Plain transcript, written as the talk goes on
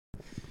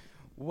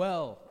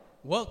Well,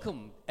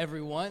 welcome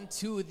everyone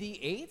to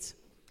the 8.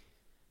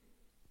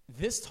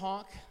 This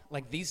talk,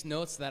 like these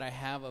notes that I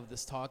have of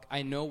this talk,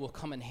 I know will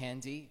come in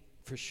handy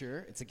for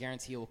sure. It's a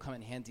guarantee it will come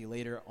in handy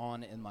later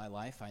on in my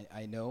life,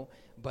 I know.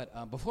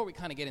 But before we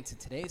kind of get into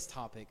today's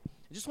topic,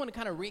 I just want to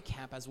kind of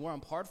recap as we're on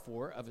part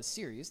 4 of a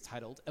series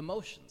titled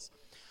Emotions.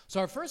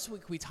 So our first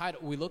week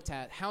we looked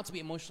at how to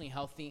be emotionally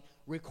healthy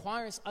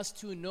requires us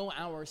to know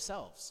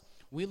ourselves.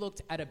 We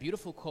looked at a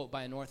beautiful quote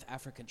by a North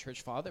African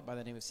church father by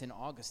the name of St.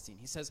 Augustine.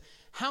 He says,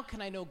 "How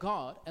can I know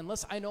God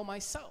unless I know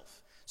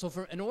myself?" So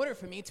in order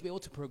for me to be able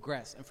to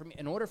progress and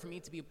in order for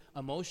me to be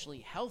emotionally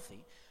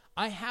healthy,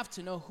 I have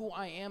to know who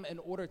I am in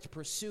order to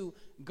pursue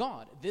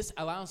God. This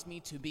allows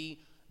me to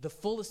be the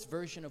fullest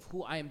version of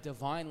who I am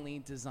divinely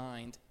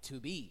designed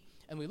to be.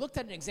 And we looked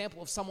at an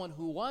example of someone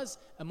who was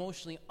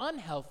emotionally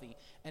unhealthy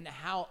and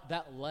how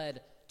that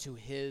led to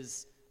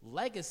his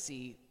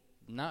legacy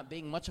not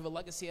being much of a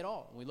legacy at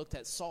all. We looked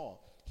at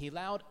Saul. He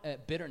allowed a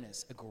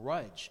bitterness, a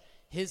grudge,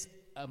 his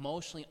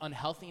emotionally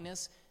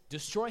unhealthiness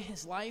destroy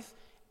his life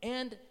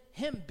and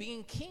him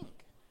being king.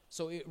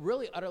 So it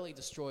really utterly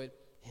destroyed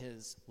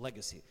his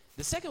legacy.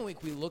 The second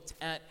week we looked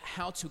at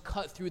how to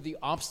cut through the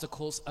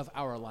obstacles of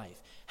our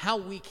life, how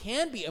we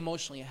can be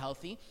emotionally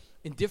healthy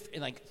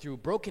through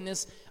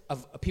brokenness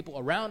of people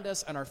around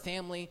us and our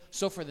family,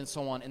 so forth and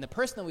so on. And the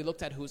person that we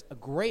looked at who's a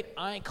great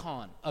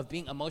icon of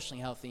being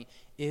emotionally healthy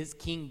is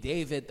King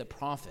David the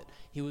prophet.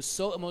 He was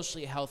so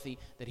emotionally healthy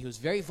that he was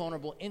very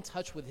vulnerable, in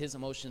touch with his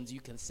emotions. You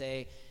can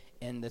say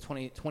in the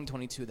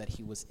 2022 that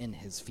he was in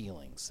his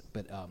feelings.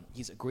 But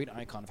he's a great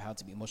icon of how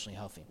to be emotionally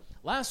healthy.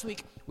 Last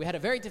week, we had a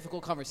very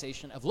difficult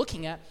conversation of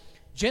looking at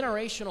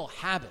generational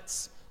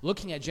habits.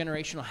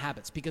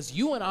 Because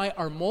you and I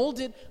are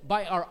molded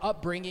by our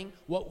upbringing,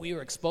 what we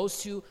were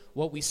exposed to,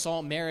 what we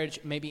saw marriage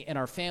maybe in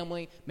our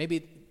family,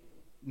 maybe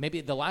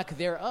the lack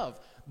thereof.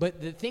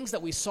 But the things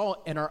that we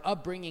saw in our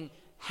upbringing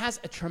has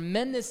a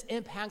tremendous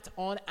impact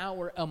on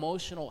our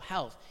emotional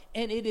health.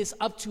 And it is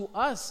up to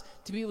us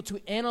to be able to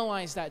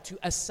analyze that, to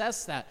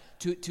assess that,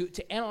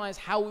 to analyze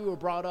how we were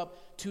brought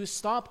up, to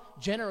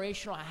stop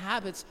generational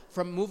habits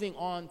from moving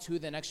on to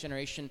the next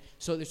generation.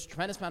 So there's a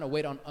tremendous amount of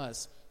weight on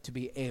us to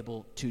be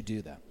able to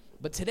do that.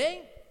 But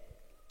today's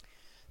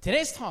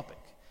topic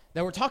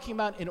that we're talking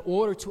about in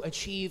order to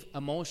achieve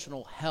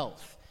emotional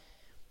health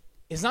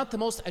is not the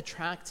most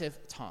attractive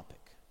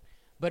topic,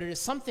 but it is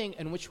something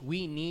in which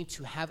we need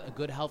to have a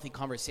good, healthy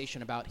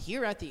conversation about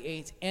here at the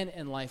 8 and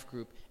in Life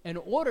Group in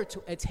order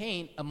to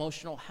attain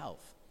emotional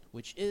health,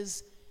 which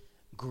is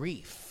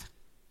grief.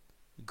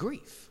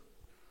 Grief.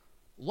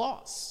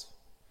 Loss.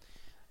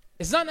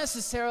 It's not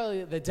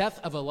necessarily the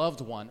death of a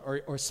loved one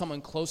or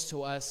someone close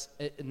to us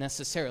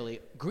necessarily.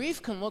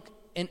 Grief can look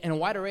in a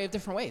wide array of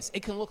different ways.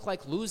 It can look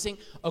like losing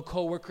a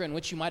coworker in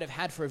which you might have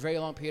had for a very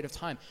long period of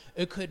time.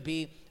 It could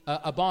be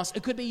a boss.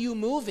 It could be you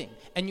moving,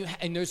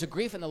 and there's a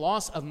grief in the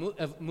loss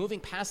of moving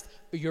past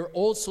your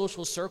old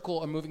social circle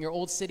or moving your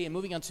old city and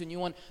moving on to a new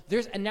one.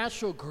 There's a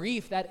natural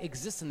grief that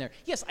exists in there.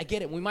 Yes, I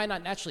get it. We might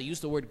not naturally use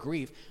the word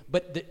grief,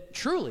 but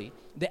truly,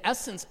 the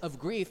essence of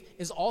grief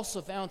is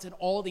also found in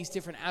all these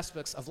different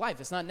aspects of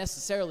life. It's not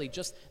necessarily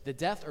just the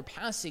death or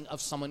passing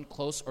of someone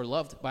close or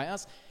loved by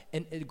us.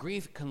 And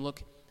grief can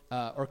look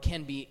or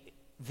can be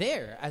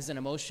there as an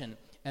emotion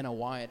in a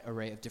wide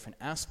array of different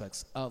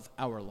aspects of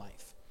our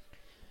life.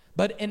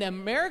 But in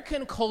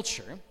American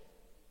culture,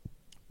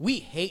 we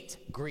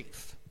hate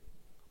grief.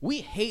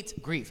 We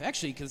hate grief.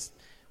 Actually, because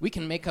we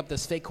can make up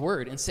this fake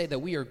word and say that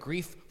we are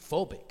grief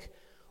phobic.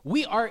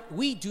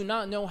 We do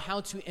not know how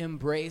to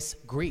embrace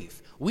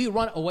grief. We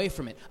run away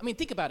from it. I mean,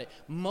 think about it.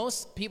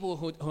 Most people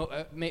who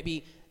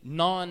maybe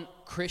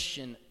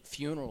non-Christian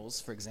funerals,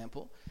 for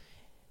example,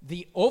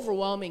 the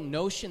overwhelming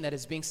notion that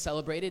is being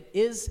celebrated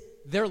is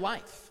their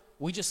life.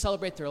 We just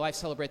celebrate their life,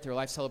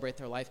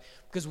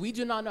 because we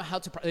do not know how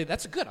to,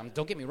 that's good,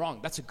 don't get me wrong,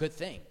 that's a good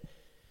thing.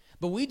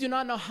 But we do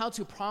not know how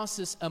to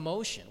process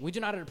emotion. We do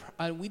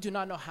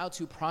not know how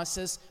to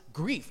process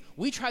grief.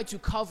 We try to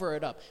cover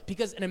it up,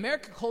 because in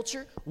American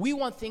culture, we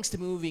want things to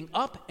be moving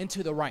up and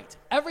to the right.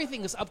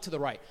 Everything is up to the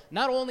right.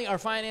 Not only our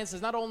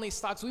finances, not only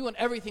stocks, we want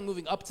everything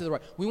moving up to the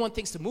right. We want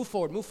things to move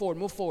forward.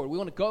 We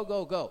want to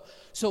go.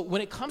 So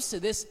when it comes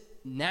to this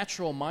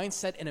natural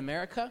mindset in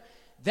America,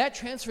 that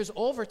transfers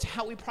over to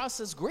how we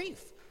process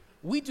grief.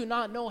 We do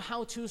not know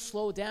how to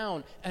slow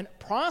down and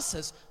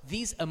process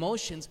these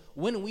emotions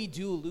when we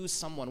do lose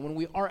someone, when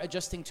we are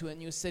adjusting to a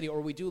new city,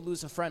 or we do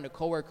lose a friend, a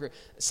coworker,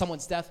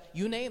 someone's death,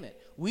 you name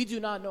it. We do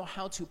not know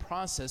how to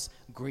process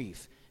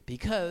grief,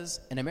 because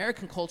in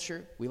American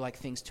culture, we like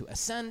things to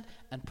ascend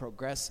and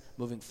progress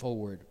moving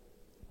forward.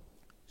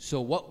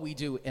 So what we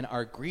do in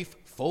our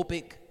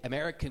grief-phobic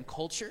American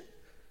culture,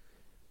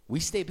 we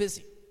stay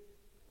busy.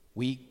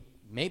 We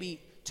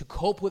maybe to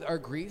cope with our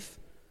grief,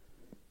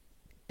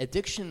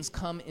 addictions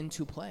come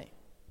into play.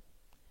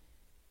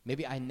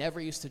 Maybe I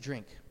never used to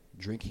drink.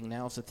 Drinking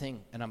now is a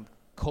thing, and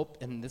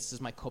this is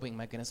my coping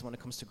mechanism when it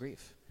comes to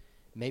grief.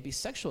 Maybe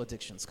sexual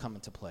addictions come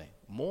into play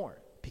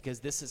more, because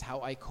this is how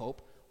I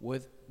cope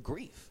with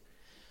grief.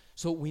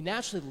 So we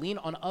naturally lean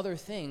on other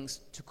things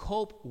to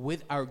cope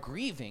with our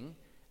grieving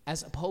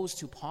as opposed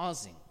to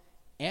pausing,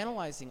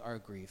 analyzing our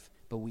grief,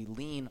 but we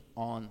lean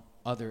on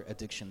other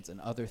addictions and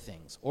other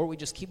things. Or we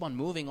just keep on,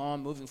 moving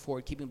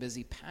forward, keeping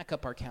busy, pack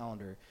up our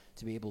calendar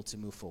to be able to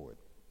move forward.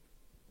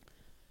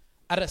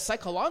 At a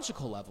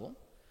psychological level,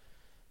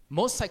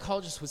 most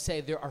psychologists would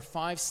say there are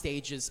 5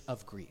 stages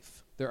of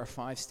grief. There are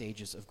 5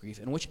 stages of grief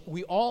in which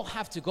we all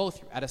have to go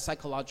through at a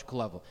psychological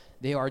level.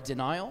 They are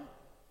denial,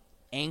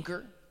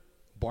 anger,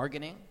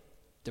 bargaining,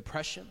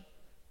 depression,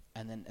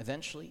 and then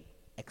eventually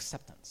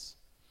acceptance.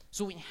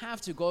 So we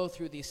have to go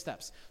through these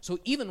steps. So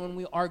even when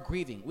we are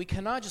grieving, we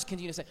cannot just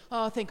continue to say,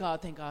 oh, thank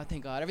God, thank God,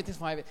 thank God, everything's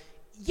fine.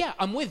 Yeah,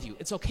 I'm with you.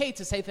 It's okay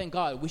to say thank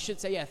God. We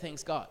should say, yeah,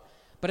 thanks God.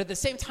 But at the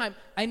same time,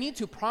 I need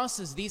to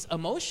process these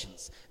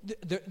emotions.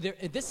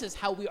 This is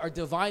how we are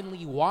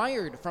divinely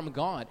wired from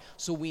God.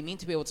 So we need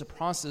to be able to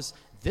process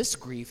this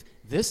grief,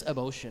 this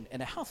emotion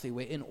in a healthy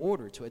way in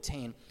order to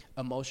attain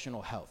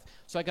emotional health.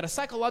 So like at a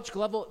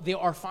psychological level, there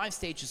are 5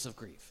 stages of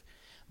grief.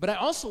 But I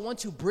also want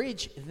to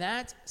bridge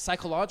that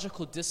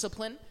psychological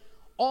discipline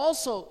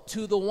also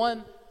to the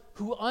one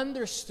who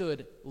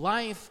understood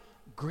life,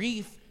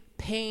 grief,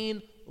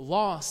 pain,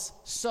 loss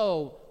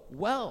so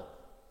well,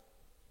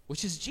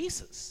 which is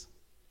Jesus.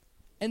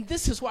 And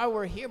this is why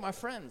we're here, my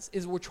friends,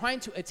 is we're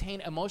trying to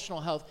attain emotional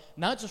health,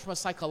 not just from a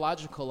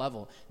psychological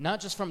level, not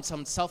just from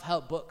some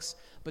self-help books,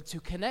 but to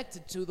connect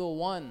it to the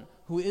one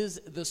who is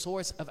the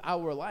source of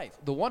our life,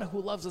 the one who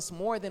loves us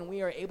more than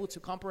we are able to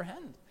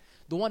comprehend,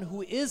 the one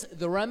who is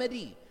the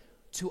remedy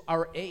to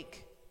our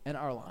ache and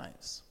our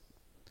lives.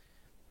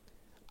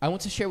 I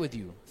want to share with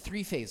you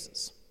 3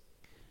 phases.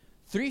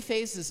 3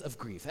 phases of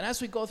grief. And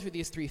as we go through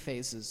these 3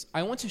 phases,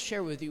 I want to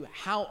share with you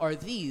how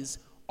these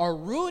are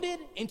rooted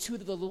into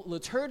the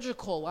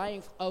liturgical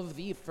life of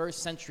the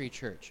first century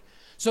church.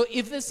 So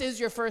if this is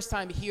your first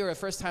time here, or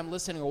first time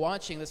listening or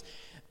watching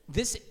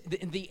this,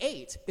 the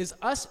 8 is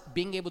us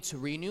being able to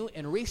renew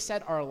and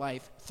reset our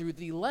life through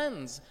the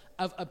lens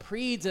of a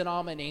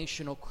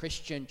pre-denominational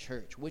Christian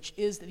church, which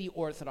is the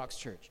Orthodox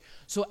Church.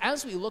 So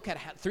as we look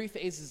at 3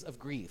 phases of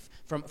grief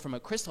from a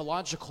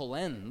Christological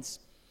lens,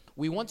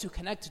 we want to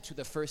connect it to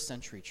the first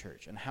century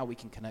church and how we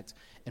can connect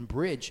and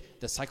bridge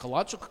the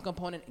psychological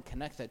component and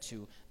connect that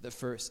to the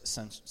first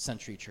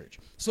century church.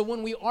 So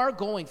when we are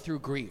going through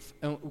grief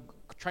and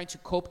trying to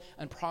cope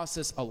and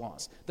process a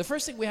loss, the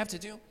first thing we have to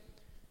do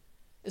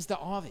is the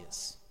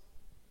obvious.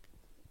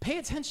 Pay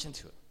attention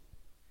to it.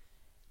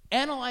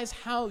 Analyze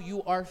how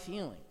you are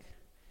feeling.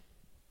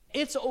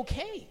 It's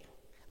okay.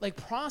 Like,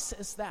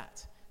 process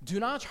that. Do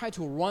not try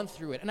to run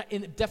through it.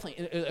 And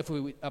definitely, if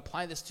we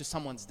apply this to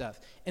someone's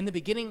death, in the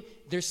beginning,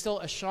 there's still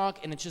a shock,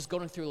 and it's just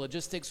going through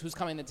logistics, who's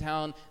coming to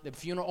town, the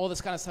funeral, all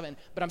this kind of stuff.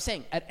 But I'm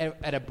saying,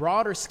 at a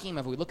broader scheme,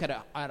 if we look at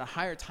a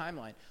higher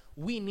timeline,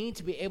 we need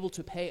to be able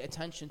to pay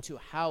attention to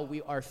how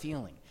we are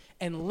feeling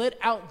and let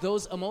out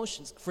those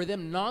emotions for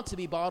them not to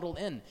be bottled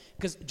in.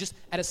 Because just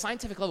at a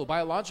scientific level,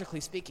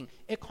 biologically speaking,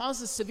 it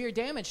causes severe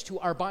damage to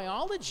our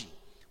biology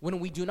when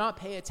we do not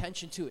pay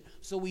attention to it.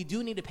 So we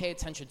do need to pay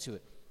attention to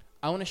it.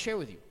 I want to share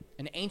with you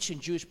an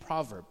ancient Jewish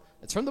proverb.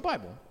 It's from the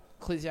Bible,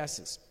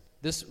 Ecclesiastes.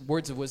 This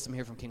words of wisdom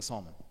here from King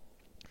Solomon.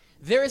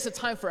 There is a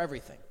time for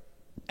everything,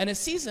 and a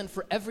season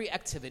for every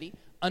activity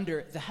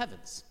under the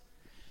heavens.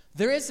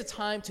 There is a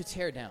time to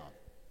tear down,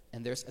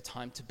 and there's a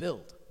time to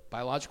build.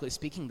 Biologically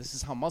speaking, this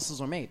is how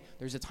muscles are made.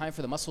 There's a time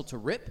for the muscle to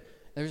rip,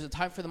 and there's a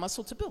time for the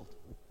muscle to build.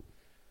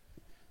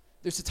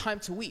 There's a time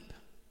to weep,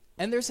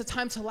 and there's a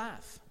time to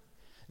laugh.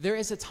 There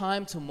is a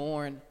time to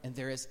mourn, and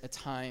there is a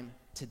time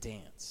to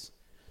dance.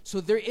 So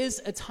there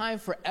is a time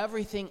for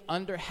everything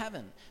under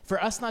heaven.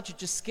 For us not to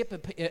just skip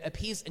a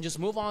piece and just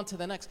move on to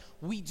the next.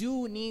 We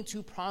do need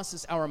to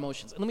process our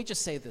emotions. And let me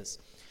just say this.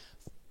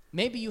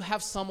 Maybe you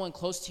have someone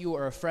close to you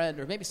or a friend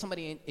or maybe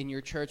somebody in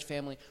your church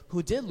family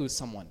who did lose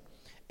someone.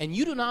 And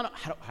you do not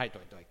know, how do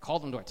I call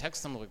them? Do I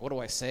text them? Like, what do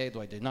I say?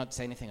 Do I not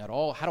say anything at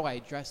all? How do I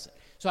address it?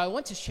 So I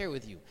want to share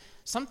with you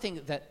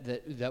something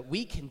that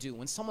we can do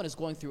when someone is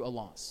going through a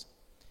loss.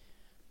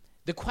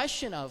 The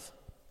question of,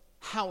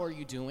 how are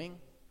you doing,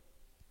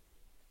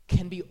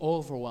 can be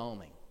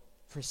overwhelming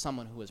for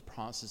someone who is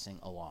processing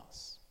a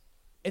loss.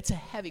 It's a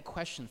heavy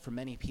question for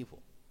many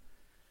people.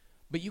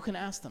 But you can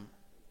ask them,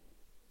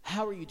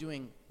 how are you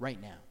doing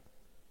right now?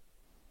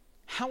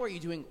 How are you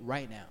doing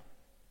right now?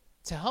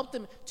 To help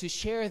them to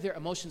share their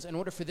emotions in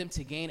order for them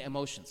to gain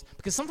emotions.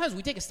 Because sometimes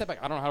we take a step back.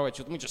 I don't know how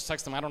to let me just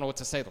text them. I don't know what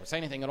to say. Do I say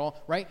anything at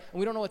all? Right? And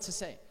we don't know what to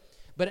say.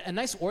 But a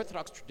nice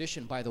Orthodox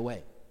tradition, by the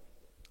way,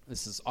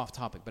 this is off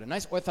topic, but a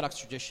nice Orthodox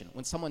tradition,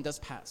 when someone does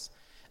pass,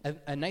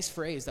 a nice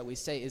phrase that we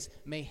say is,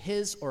 may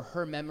his or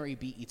her memory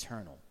be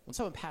eternal. When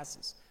someone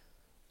passes,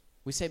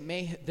 we say,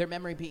 may their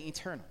memory be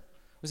eternal.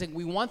 We're saying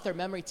we want their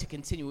memory to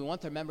continue. We want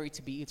their memory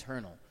to be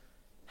eternal.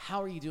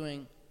 How are you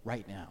doing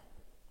right now?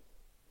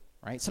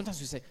 Right?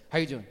 Sometimes we say, how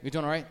are you doing? You're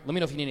doing all right? Let me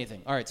know if you need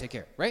anything. All right, take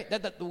care. Right?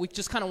 We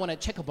just kind of want to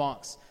check a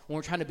box when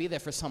we're trying to be there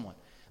for someone.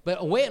 But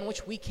a way in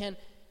which we can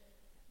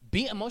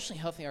be emotionally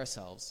healthy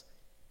ourselves,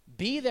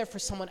 be there for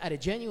someone at a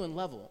genuine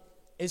level,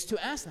 is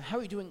to ask them, how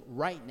are you doing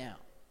right now?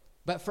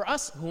 But for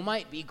us who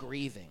might be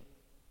grieving,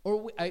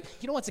 you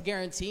know what's a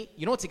guarantee?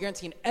 You know what's a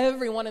guarantee in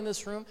everyone in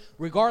this room,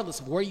 regardless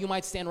of where you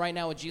might stand right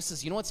now with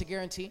Jesus, you know what's a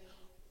guarantee?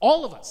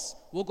 All of us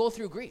will go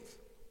through grief.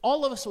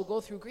 All of us will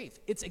go through grief.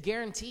 It's a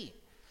guarantee.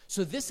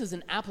 So this is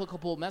an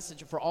applicable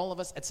message for all of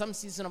us at some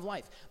season of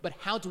life. But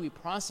how do we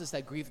process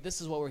that grief?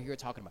 This is what we're here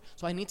talking about.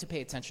 So I need to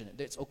pay attention.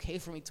 It's okay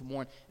for me to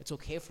mourn. It's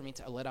okay for me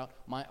to let out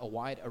a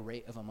wide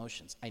array of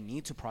emotions. I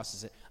need to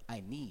process it.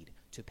 I need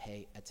to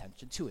pay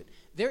attention to it.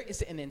 There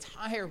is an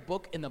entire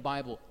book in the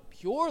Bible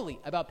purely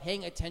about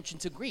paying attention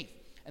to grief.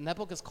 And that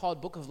book is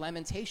called Book of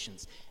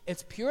Lamentations.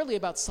 It's purely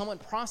about someone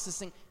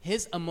processing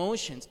his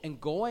emotions and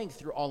going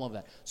through all of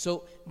that.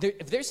 So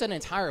if there's an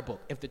entire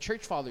book, if the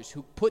church fathers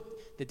who put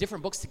the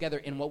different books together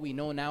in what we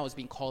know now as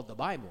being called the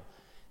Bible,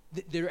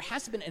 there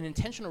has to be an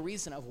intentional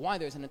reason of why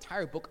there's an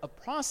entire book of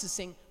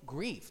processing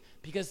grief.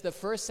 Because the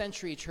first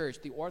century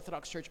church, the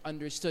Orthodox Church,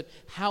 understood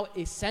how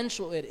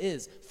essential it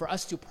is for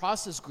us to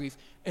process grief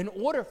in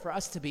order for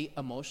us to be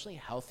emotionally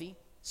healthy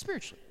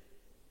spiritually.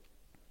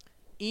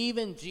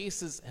 Even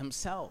Jesus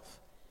himself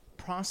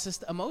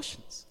processed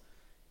emotions.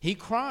 He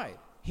cried.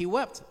 He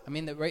wept. I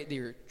mean,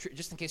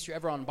 just in case you're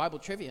ever on Bible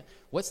trivia,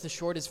 what's the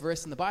shortest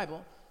verse in the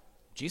Bible?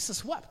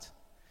 Jesus wept.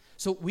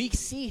 So we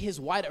see his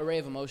wide array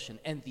of emotion,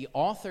 and the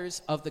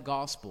authors of the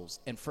Gospels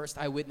and first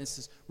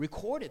eyewitnesses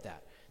recorded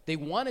that. They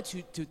wanted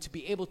to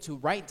be able to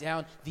write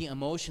down the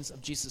emotions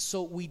of Jesus.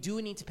 So we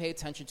do need to pay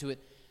attention to it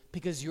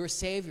because your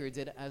Savior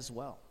did as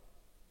well.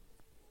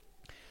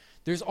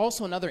 There's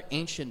also another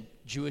ancient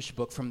Jewish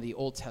book from the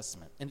Old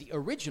Testament, in the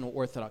original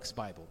Orthodox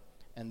Bible,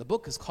 and the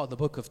book is called the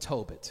Book of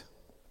Tobit.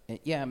 And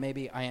yeah,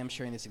 maybe I am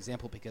sharing this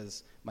example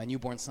because my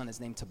newborn son is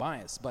named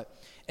Tobias, but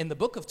in the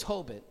Book of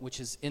Tobit, which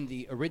is in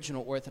the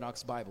original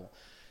Orthodox Bible,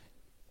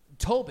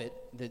 Tobit,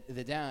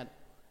 the dad,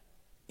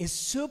 is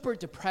super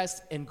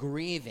depressed and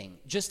grieving,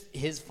 just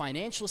his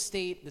financial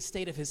state, the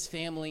state of his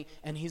family,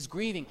 and he's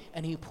grieving,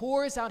 and he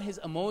pours out his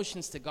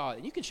emotions to God.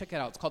 And you can check it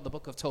out. It's called the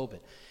Book of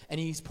Tobit. And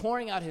he's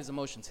pouring out his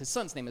emotions. His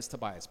son's name is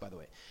Tobias, by the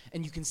way.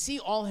 And you can see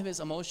all of his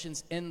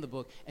emotions in the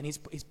book, and he's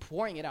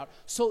pouring it out.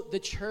 So the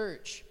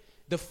church,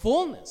 the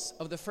fullness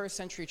of the first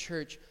century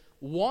church,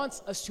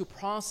 wants us to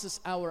process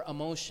our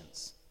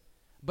emotions.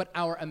 But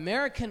our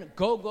American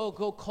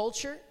go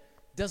culture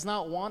does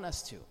not want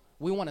us to.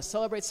 We want to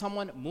celebrate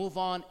someone, move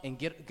on, and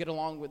get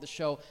along with the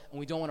show, and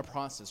we don't want to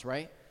process,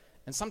 right?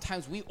 And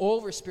sometimes we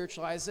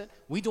over-spiritualize it.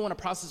 We don't want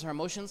to process our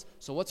emotions,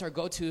 so what's our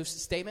go-to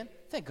statement?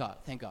 Thank God,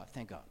 thank God,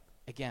 thank God.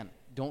 Again,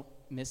 don't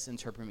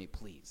misinterpret me,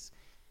 please.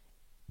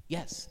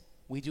 Yes,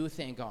 we do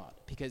thank God,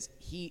 because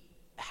he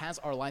has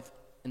our life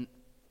in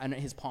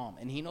his palm,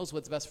 and he knows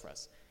what's best for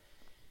us.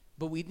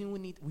 But we do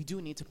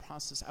need to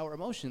process our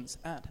emotions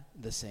at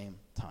the same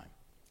time.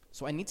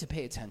 So I need to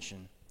pay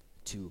attention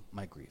to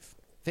my grief.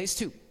 Phase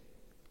 2.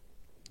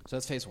 So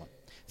that's phase 1.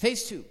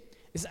 Phase 2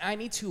 is I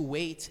need to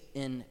wait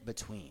in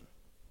between.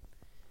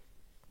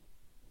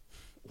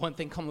 One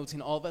thing common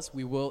between all of us,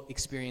 we will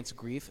experience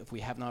grief. If we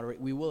have not already,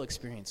 we will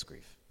experience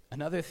grief.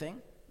 Another thing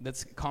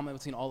that's common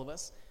between all of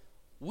us,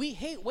 we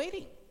hate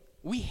waiting.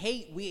 We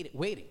hate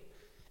waiting.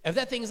 If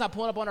that thing is not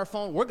pulling up on our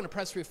phone, we're going to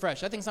press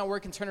refresh. That thing's not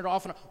working, turn it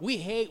off. We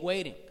hate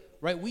waiting,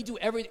 right?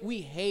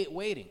 We hate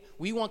waiting.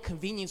 We want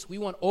convenience. We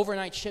want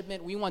overnight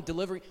shipment. We want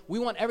delivery. We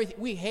want everything.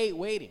 We hate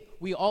waiting.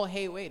 We all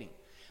hate waiting.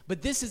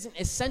 But this is an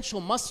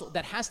essential muscle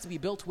that has to be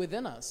built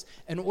within us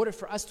in order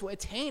for us to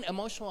attain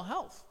emotional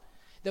health,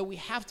 that we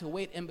have to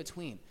wait in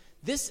between.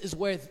 This is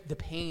where the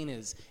pain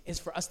is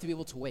for us to be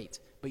able to wait.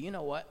 But you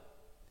know what?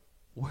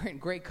 We're in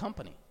great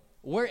company.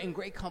 We're in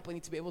great company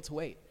to be able to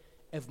wait.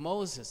 If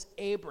Moses,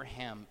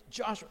 Abraham,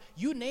 Joshua,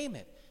 you name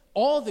it,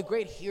 all the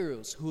great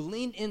heroes who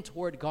leaned in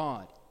toward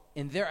God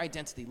in their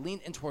identity,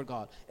 leaned in toward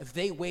God, if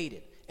they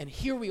waited, and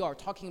here we are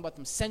talking about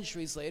them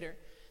centuries later,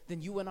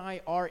 then you and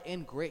I are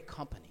in great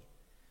company.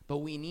 But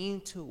we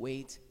need to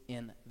wait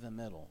in the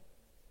middle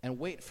and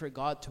wait for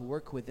God to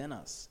work within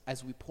us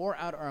as we pour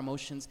out our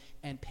emotions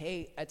and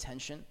pay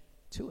attention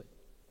to it.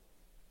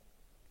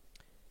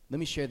 Let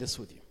me share this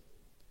with you.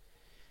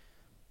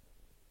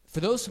 For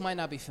those who might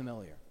not be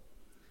familiar,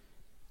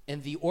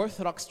 in the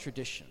Orthodox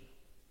tradition,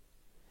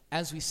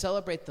 as we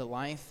celebrate the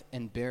life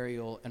and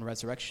burial and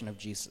resurrection of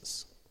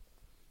Jesus,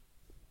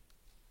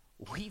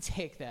 we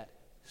take that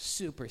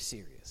super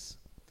serious.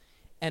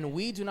 And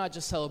we do not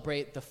just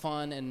celebrate the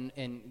fun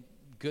and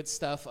good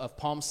stuff of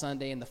Palm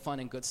Sunday and the fun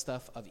and good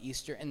stuff of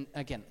Easter. And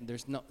again,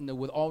 there's no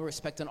with all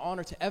respect and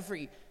honor to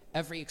every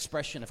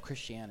expression of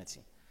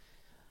Christianity.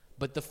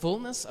 But the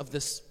fullness of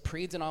this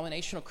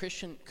pre-denominational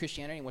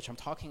Christianity, which I'm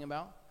talking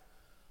about,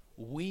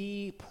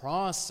 we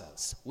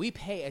process, we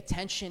pay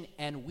attention,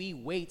 and we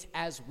wait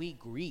as we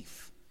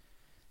grieve.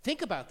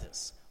 Think about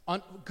this.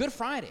 On Good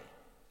Friday,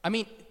 I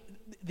mean,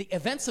 the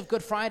events of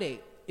Good Friday,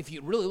 if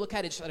you really look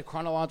at it just at a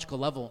chronological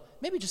level,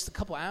 maybe just a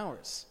couple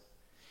hours.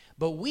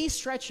 But we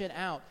stretch it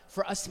out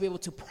for us to be able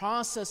to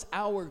process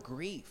our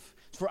grief.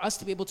 For us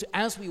to be able to,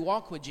 as we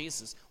walk with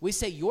Jesus, we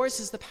say, yours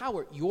is the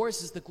power,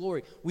 yours is the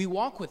glory. We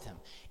walk with him.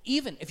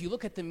 Even if you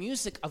look at the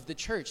music of the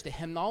church, the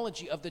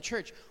hymnology of the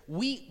church,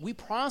 we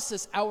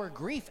process our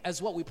grief as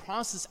well. We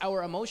process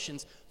our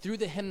emotions through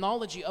the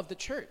hymnology of the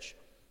church.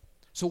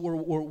 So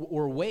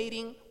we're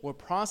waiting, we're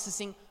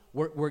processing,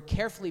 we're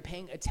carefully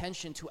paying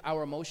attention to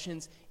our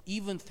emotions,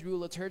 even through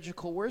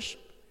liturgical worship.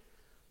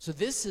 So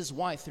this is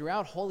why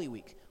throughout Holy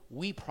Week,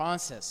 we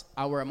process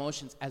our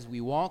emotions as we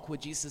walk with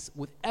Jesus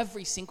with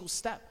every single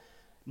step.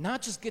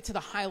 Not just get to the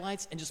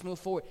highlights and just move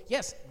forward.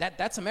 Yes,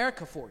 that's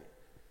America for you.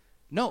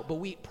 No, but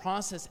we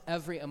process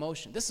every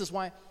emotion. This is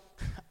why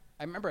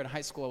I remember in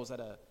high school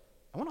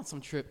I went on some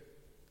trip.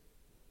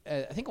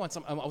 I think I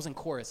was in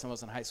chorus and I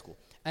was in high school.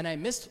 And I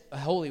missed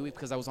Holy Week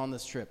because I was on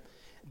this trip.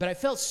 But I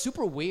felt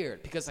super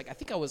weird because I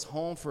think I was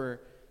home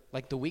for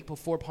the week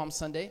before Palm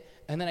Sunday,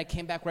 and then I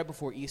came back right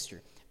before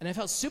Easter. And I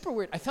felt super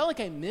weird. I felt like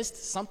I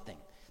missed something.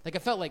 I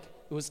felt like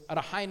it was at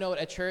a high note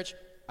at church,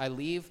 I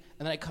leave,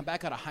 and then I come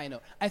back at a high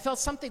note. I felt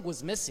something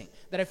was missing,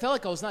 that I felt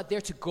like I was not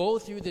there to go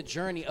through the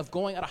journey of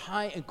going at a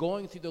high and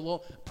going through the low,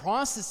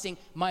 processing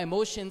my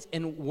emotions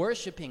and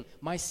worshiping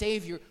my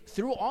Savior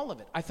through all of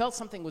it. I felt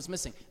something was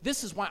missing.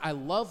 This is why I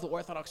love the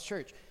Orthodox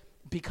Church,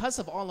 because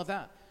of all of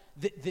that.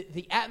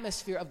 The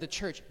atmosphere of the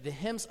church, the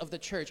hymns of the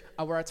church,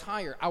 our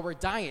attire, our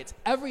diet,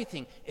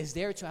 everything is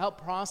there to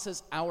help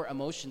process our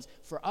emotions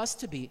for us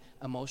to be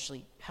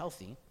emotionally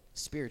healthy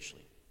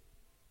spiritually.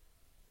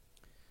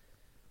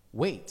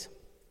 Wait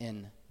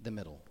in the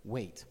middle.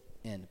 Wait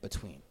in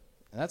between.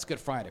 And that's Good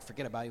Friday.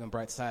 Forget about even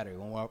Bright Saturday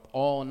when we're up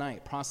all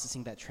night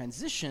processing that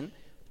transition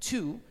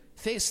to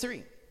phase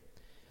 3.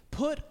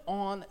 Put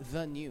on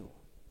the new.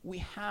 We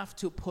have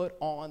to put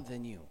on the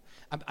new.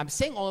 I'm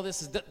saying all of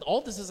this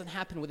all this doesn't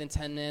happen within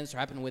 10 minutes or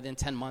happen within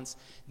 10 months.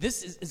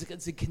 This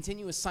is a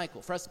continuous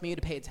cycle. For us, me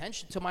to pay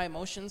attention to my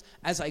emotions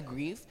as I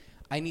grieve,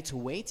 I need to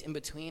wait in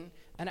between,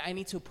 and I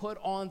need to put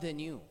on the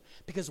new.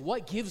 Because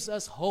what gives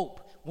us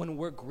hope when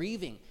we're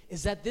grieving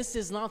is that this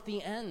is not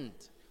the end.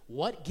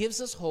 What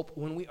gives us hope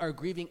when we are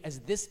grieving as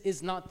this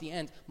is not the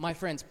end? My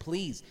friends,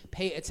 please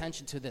pay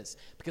attention to this.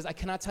 Because I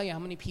cannot tell you how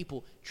many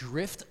people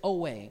drift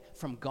away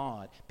from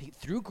God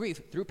through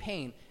grief, through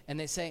pain, and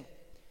they say,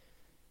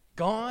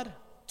 God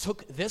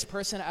took this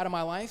person out of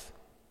my life,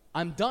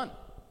 I'm done.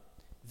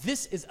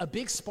 This is a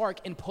big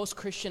spark in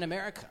post-Christian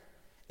America.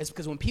 It's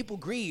because when people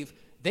grieve,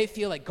 they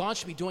feel like God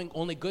should be doing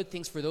only good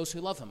things for those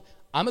who love him.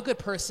 I'm a good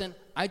person.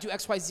 I do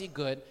XYZ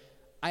good.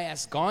 I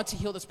asked God to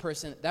heal this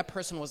person. That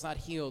person was not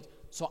healed.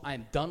 So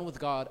I'm done with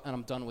God and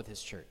I'm done with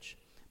his church.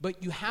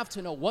 But you have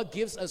to know what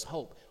gives us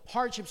hope.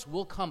 Hardships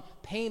will come.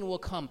 Pain will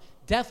come.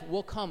 Death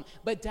will come.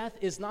 But death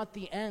is not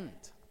the end.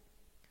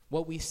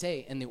 What we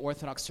say in the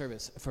Orthodox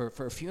service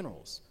for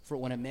funerals, for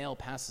when a male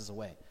passes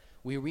away.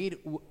 We read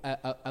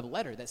a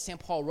letter that St.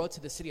 Paul wrote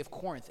to the city of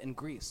Corinth in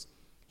Greece.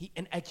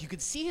 And you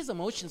could see his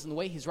emotions in the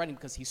way he's writing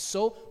because he's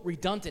so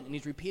redundant and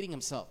he's repeating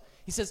himself.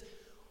 He says,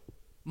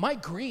 my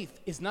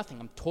grief is nothing.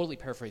 I'm totally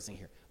paraphrasing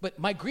here. But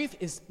my grief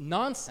is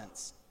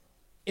nonsense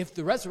if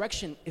the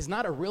resurrection is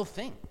not a real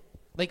thing.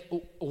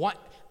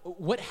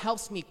 What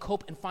helps me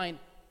cope and find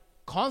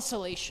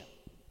consolation?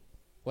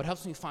 What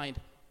helps me find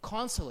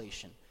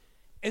consolation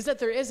is that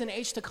there is an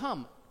age to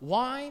come.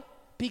 Why?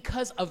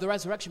 Because of the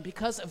resurrection,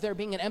 because of there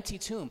being an empty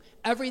tomb.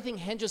 Everything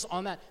hinges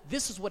on that.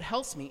 This is what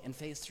helps me in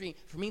phase 3,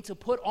 for me to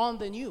put on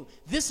the new.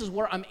 This is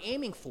where I'm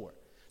aiming for.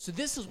 So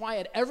this is why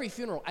at every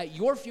funeral, at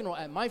your funeral,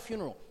 at my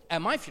funeral,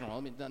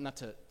 not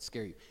to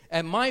scare you,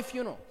 at my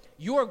funeral,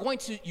 you are going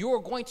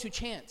to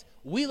chant,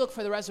 we look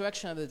for the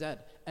resurrection of the dead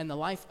and the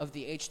life of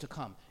the age to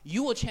come.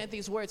 You will chant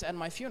these words at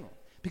my funeral,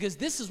 because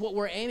this is what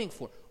we're aiming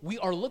for. We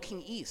are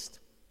looking east.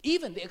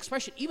 Even the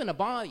expression, even a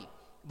body,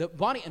 the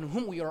body in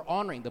whom we are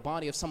honoring, the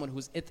body of someone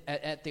who's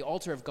at the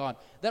altar of God,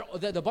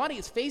 that the body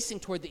is facing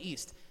toward the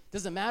east.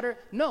 Does it matter?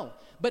 No.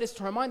 But it's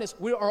to remind us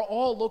we are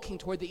all looking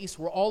toward the east.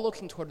 We're all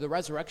looking toward the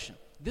resurrection.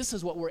 This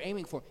is what we're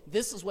aiming for.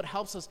 This is what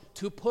helps us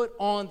to put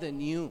on the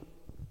new.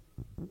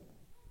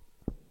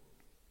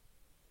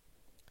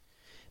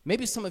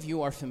 Maybe some of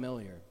you are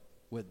familiar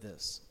with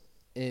this.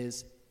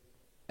 Is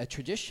a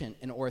tradition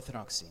in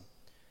Orthodoxy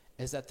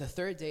is that the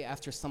third day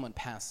after someone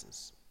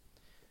passes,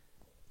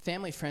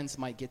 family friends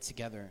might get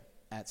together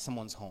at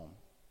someone's home,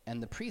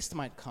 and the priest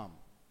might come,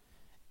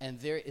 and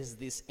there is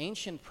this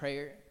ancient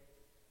prayer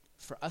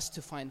for us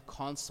to find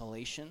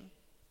consolation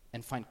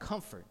and find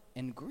comfort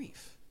in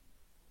grief.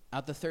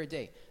 At the third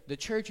day, the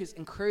church is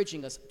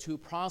encouraging us to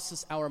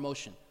process our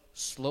emotion.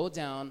 Slow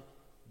down,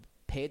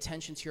 pay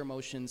attention to your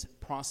emotions,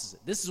 process it.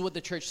 This is what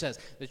the church says.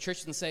 The church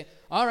doesn't say,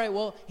 all right,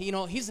 well,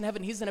 he's in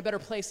heaven, he's in a better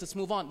place, let's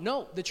move on.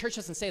 No, the church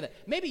doesn't say that.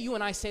 Maybe you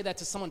and I say that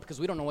to someone because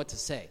we don't know what to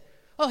say.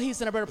 Oh,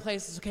 he's in a better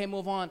place, it's okay,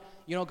 move on.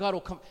 God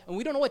will come. And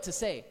we don't know what to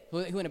say. Who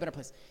in a better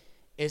place?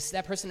 Is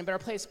that person in a better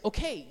place?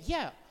 Okay,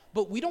 yeah.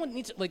 But we don't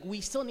need to,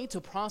 we still need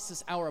to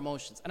process our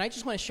emotions. And I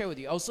just want to share with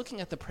you, I was looking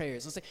at the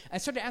prayers. I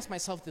started to ask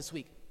myself this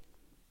week,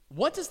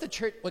 What does the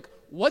church, like,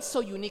 what's so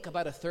unique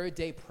about a third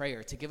day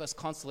prayer to give us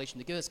consolation,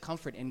 to give us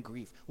comfort in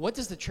grief? What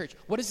does the church,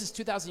 what is this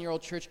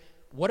 2,000-year-old church,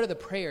 what are the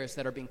prayers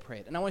that are being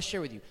prayed? And I want to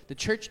share with you, the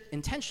church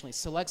intentionally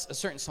selects a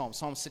certain psalm,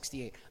 Psalm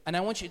 68. And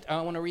I want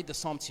to read the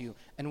psalm to you,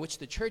 in which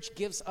the church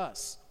gives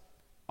us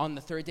on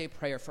the third day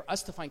prayer for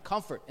us to find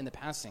comfort in the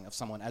passing of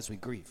someone as we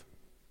grieve.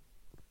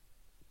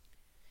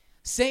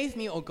 Save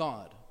me, O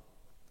God,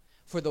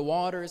 for the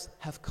waters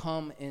have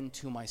come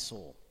into my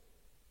soul.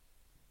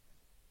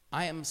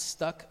 I am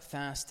stuck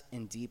fast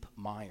in deep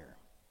mire,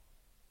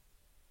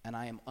 and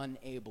I am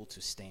unable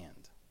to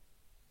stand.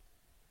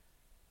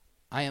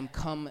 I am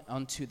come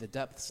unto the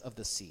depths of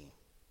the sea,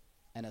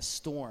 and a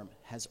storm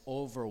has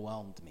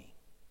overwhelmed me.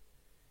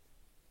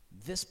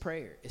 This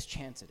prayer is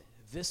chanted.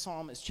 This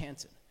psalm is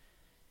chanted.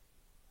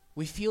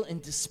 We feel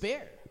in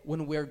despair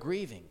when we're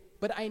grieving,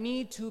 but I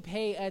need to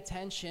pay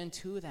attention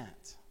to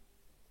that.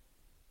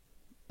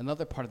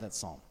 Another part of that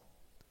psalm,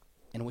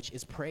 in which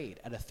is prayed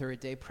at a third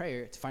day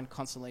prayer to find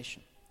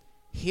consolation.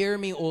 Hear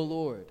me, O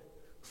Lord,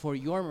 for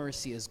your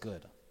mercy is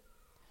good.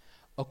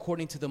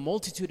 According to the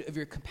multitude of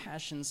your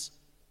compassions,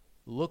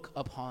 look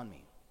upon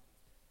me,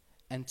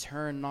 and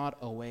turn not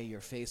away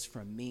your face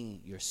from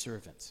me, your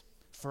servant.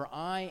 For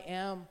I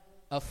am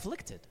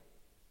afflicted.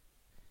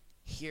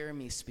 Hear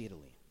me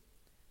speedily.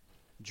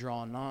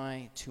 Draw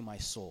nigh to my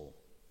soul,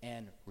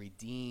 and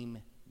redeem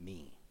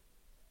me.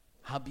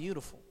 How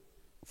beautiful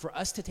for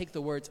us to take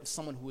the words of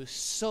someone who is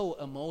so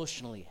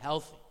emotionally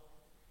healthy,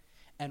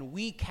 and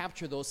we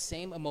capture those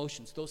same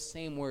emotions, those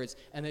same words,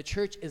 and the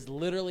church is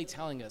literally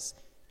telling us,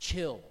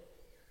 chill,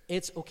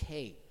 it's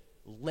okay,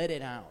 let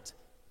it out,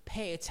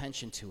 pay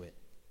attention to it,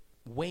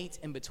 wait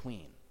in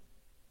between.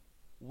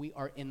 We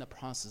are in the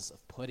process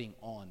of putting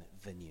on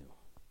the new.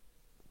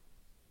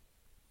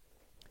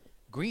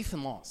 Grief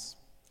and loss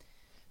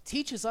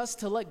teaches us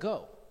to let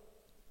go.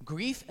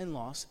 Grief and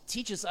loss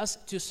teaches us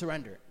to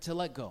surrender, to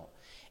let go.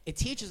 It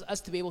teaches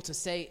us to be able to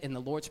say in the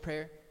Lord's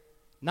Prayer,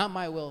 not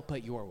my will,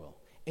 but your will.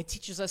 It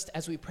teaches us,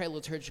 as we pray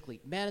liturgically,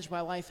 manage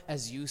my life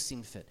as you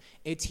seem fit.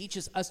 It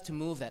teaches us to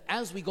move that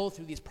as we go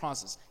through these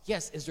processes.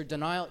 Yes, is there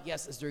denial?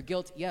 Yes. Is there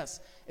guilt? Yes.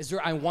 Is there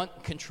I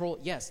want control?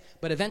 Yes.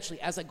 But eventually,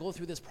 as I go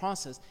through this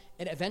process,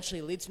 it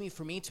eventually leads me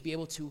for me to be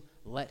able to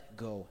let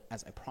go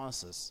as I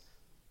process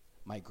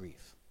my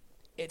grief.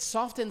 It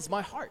softens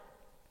my heart.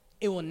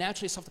 It will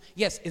naturally soften.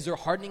 Yes, is there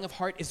hardening of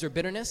heart? Is there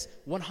bitterness?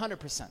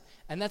 100%.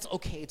 And that's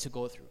okay to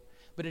go through.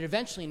 But it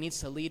eventually needs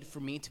to lead for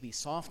me to be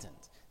softened.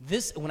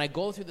 This, when I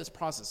go through this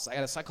process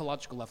at a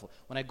psychological level,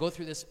 when I go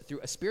through this through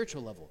a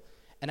spiritual level,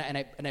 and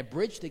I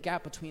bridge the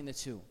gap between the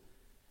two,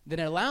 then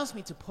it allows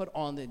me to put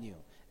on the new.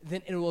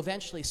 Then it will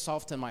eventually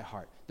soften my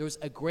heart. There was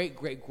a great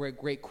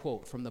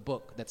quote from the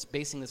book that's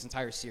basing this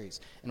entire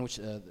series, in which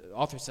the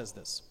author says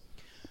this: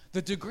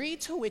 the degree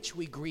to which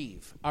we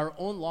grieve our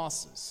own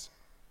losses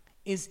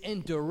is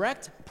in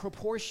direct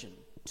proportion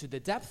to the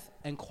depth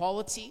and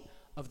quality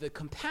of the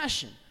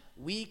compassion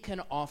we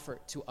can offer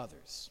to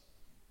others.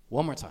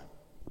 One more time.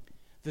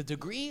 The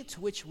degree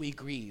to which we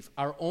grieve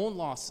our own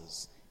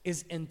losses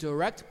is in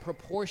direct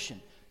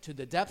proportion to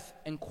the depth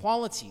and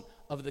quality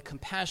of the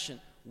compassion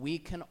we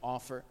can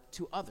offer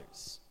to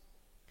others.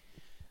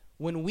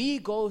 When we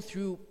go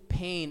through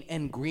pain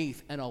and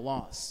grief and a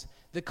loss,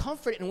 the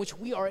comfort in which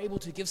we are able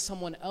to give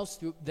someone else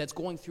that's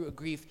going through a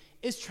grief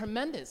is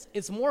tremendous.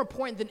 It's more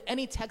important than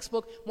any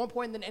textbook, more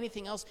important than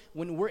anything else.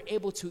 When we're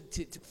able to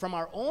from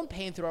our own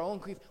pain, through our own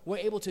grief, we're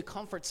able to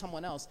comfort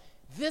someone else.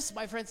 This,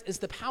 my friends, is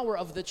the power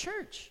of the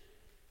church.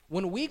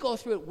 When we go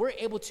through it, we're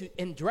able to,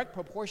 in direct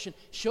proportion,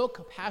 show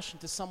compassion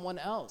to someone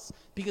else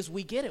because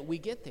we get it. We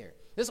get there.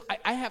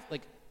 I have,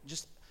 like,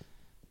 just,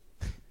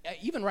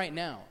 even right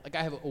now, like,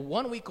 I have a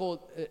 1-week-old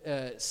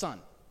son.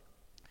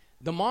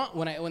 The mom,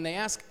 when they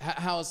ask,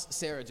 how's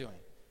Sarah doing?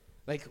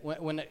 Like,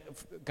 when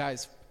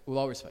guys, with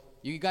all respect,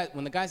 you guys,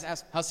 when the guys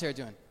ask, how's Sarah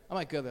doing? I'm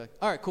like, good. They're like,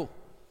 all right, cool.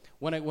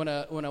 When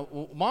a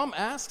mom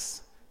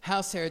asks,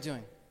 how's Sarah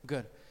doing?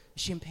 Good.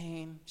 Is she in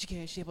pain?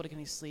 Is she able to get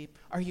any sleep?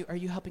 Are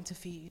you helping to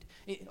feed?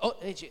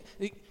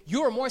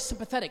 You are more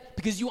sympathetic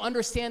because you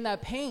understand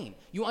that pain.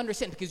 You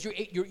understand because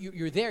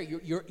you're there.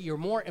 You're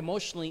more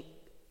emotionally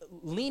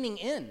leaning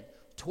in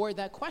toward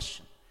that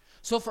question.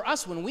 So for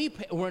us, when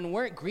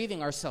we're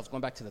grieving ourselves, going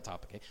back to the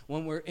topic, okay,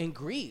 when we're in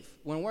grief,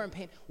 when we're in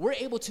pain, we're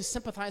able to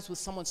sympathize with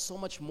someone so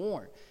much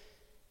more.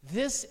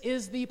 This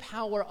is the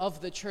power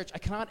of the church. I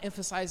cannot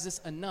emphasize this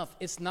enough.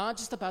 It's not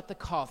just about the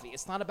coffee.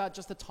 It's not about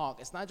just the talk.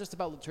 It's not just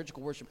about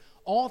liturgical worship.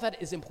 All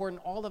that is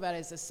important. All of that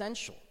is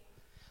essential.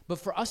 But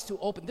for us to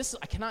open,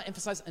 I cannot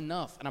emphasize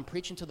enough, and I'm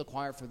preaching to the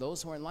choir for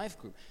those who are in life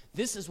group.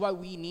 This is why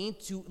we need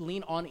to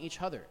lean on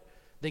each other.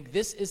 Like,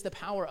 this is the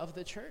power of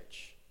the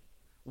church.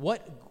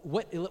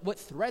 What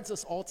threads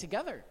us all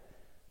together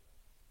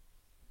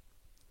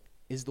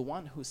is the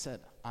one who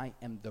said, I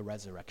am the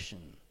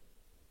resurrection.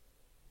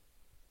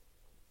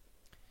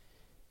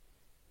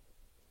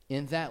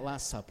 In that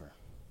Last Supper,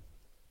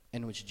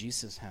 in which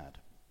Jesus had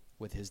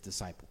with his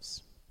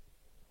disciples,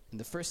 in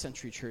the first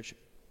century church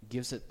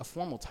gives it a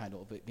formal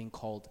title of it being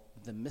called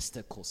the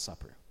mystical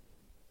supper.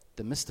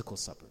 The mystical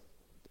supper.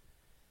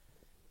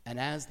 And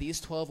as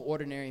these 12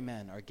 ordinary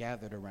men are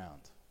gathered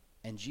around,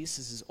 and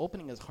Jesus is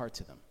opening his heart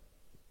to them,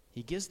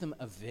 he gives them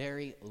a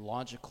very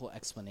logical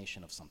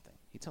explanation of something.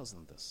 He tells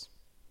them this.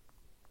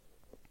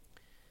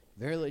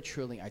 Verily,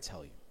 truly, I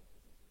tell you,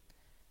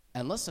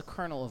 unless a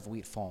kernel of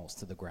wheat falls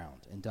to the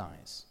ground and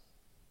dies,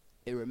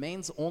 it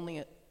remains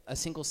only a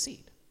single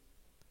seed.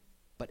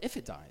 But if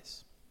it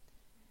dies,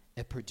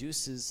 it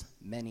produces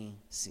many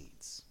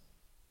seeds.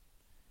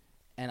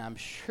 And I'm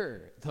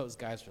sure those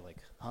guys are like,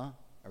 huh?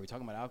 Are we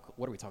talking about alcohol?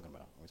 What are we talking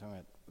about?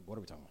 What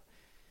are we talking about?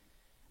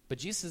 But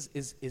Jesus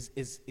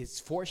is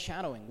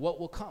foreshadowing what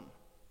will come.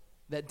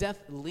 That death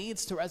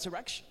leads to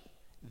resurrection.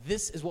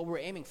 This is what we're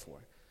aiming for.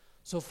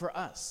 So for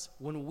us,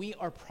 when we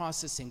are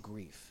processing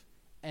grief,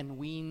 and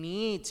we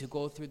need to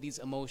go through these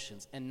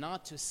emotions and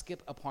not to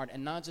skip a part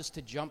and not just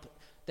to jump,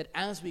 that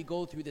as we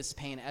go through this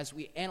pain, as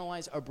we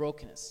analyze our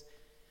brokenness,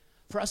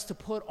 for us to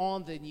put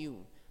on the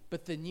new.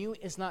 But the new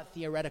is not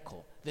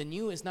theoretical. The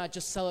new is not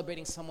just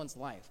celebrating someone's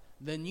life.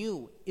 The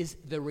new is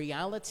the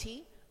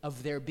reality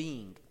of there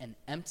being an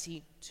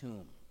empty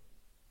tomb.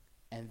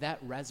 And that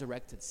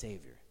resurrected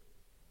Savior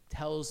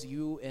tells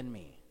you and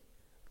me,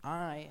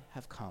 I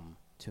have come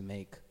to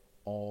make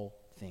all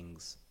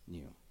things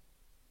new.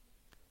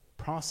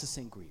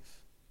 Processing grief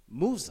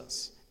moves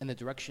us in the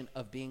direction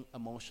of being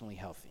emotionally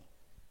healthy.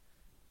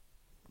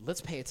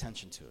 Let's pay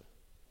attention to it.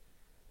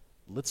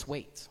 Let's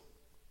wait,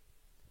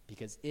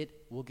 because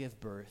it will give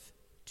birth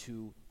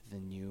to the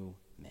new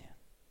man.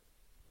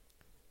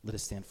 Let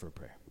us stand for a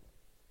prayer.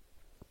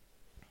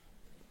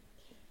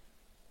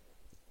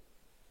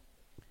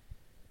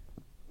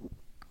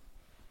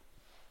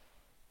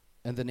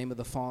 In the name of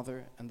the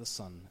Father, and the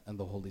Son, and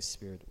the Holy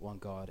Spirit, one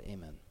God,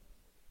 amen.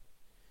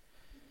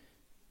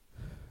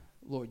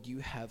 Lord, you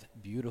have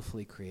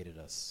beautifully created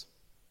us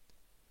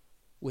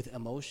with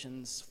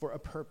emotions for a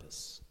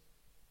purpose.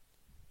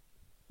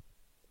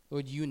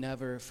 Lord, you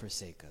never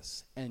forsake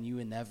us, and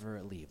you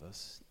never leave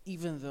us,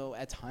 even though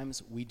at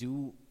times we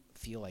do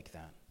feel like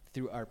that,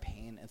 through our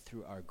pain and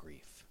through our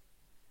grief.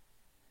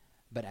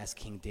 But as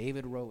King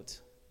David wrote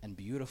and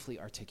beautifully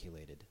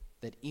articulated,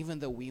 that even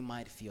though we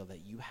might feel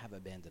that you have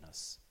abandoned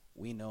us,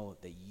 we know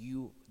that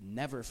you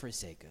never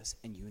forsake us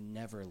and you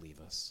never leave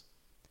us.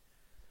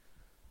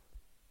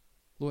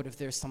 Lord, if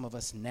there's some of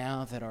us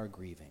now that are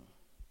grieving,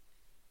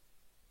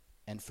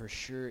 and for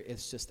sure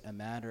it's just a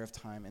matter of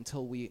time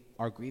until we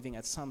are grieving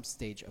at some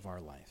stage of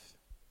our life,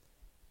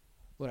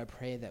 Lord, I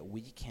pray that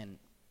we can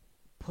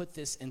put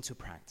this into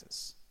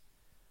practice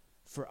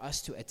for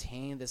us to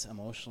attain this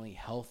emotionally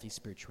healthy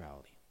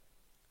spirituality,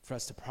 for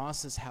us to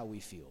process how we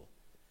feel,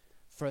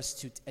 for us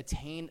to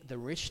attain the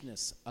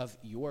richness of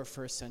your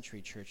first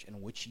century church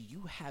in which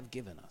you have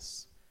given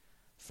us.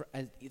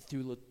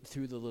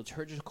 Through the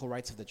liturgical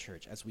rites of the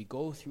church, as we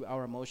go through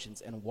our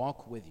emotions and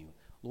walk with you,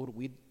 Lord,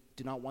 we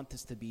do not want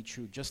this to be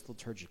true just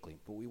liturgically,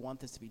 but we want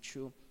this to be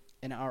true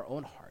in our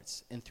own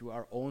hearts and through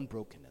our own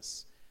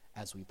brokenness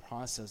as we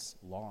process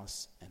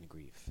loss and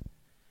grief.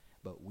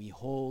 But we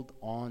hold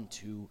on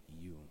to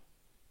you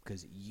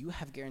because you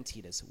have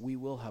guaranteed us we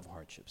will have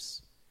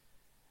hardships,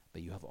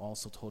 but you have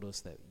also told us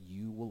that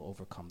you will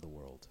overcome the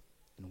world,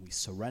 and we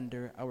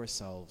surrender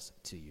ourselves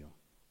to you.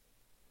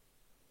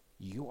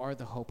 You are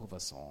the hope of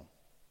us all.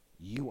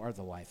 You are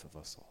the life of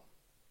us all.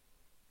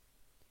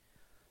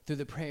 Through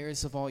the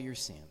prayers of all your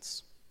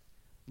saints,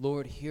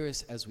 Lord, hear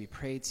us as we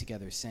pray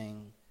together,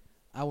 saying,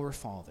 Our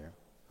Father,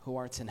 who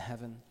art in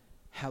heaven,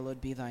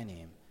 hallowed be thy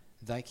name.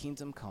 Thy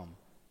kingdom come,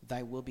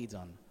 thy will be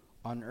done,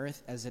 on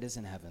earth as it is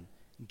in heaven.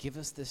 Give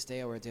us this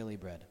day our daily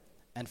bread,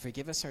 and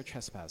forgive us our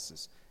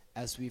trespasses,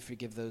 as we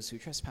forgive those who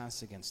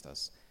trespass against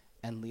us.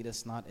 And lead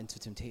us not into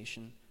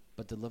temptation,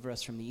 but deliver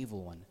us from the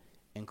evil one.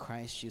 In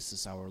Christ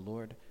Jesus our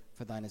Lord,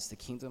 for thine is the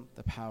kingdom,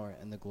 the power,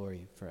 and the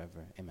glory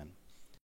forever. Amen.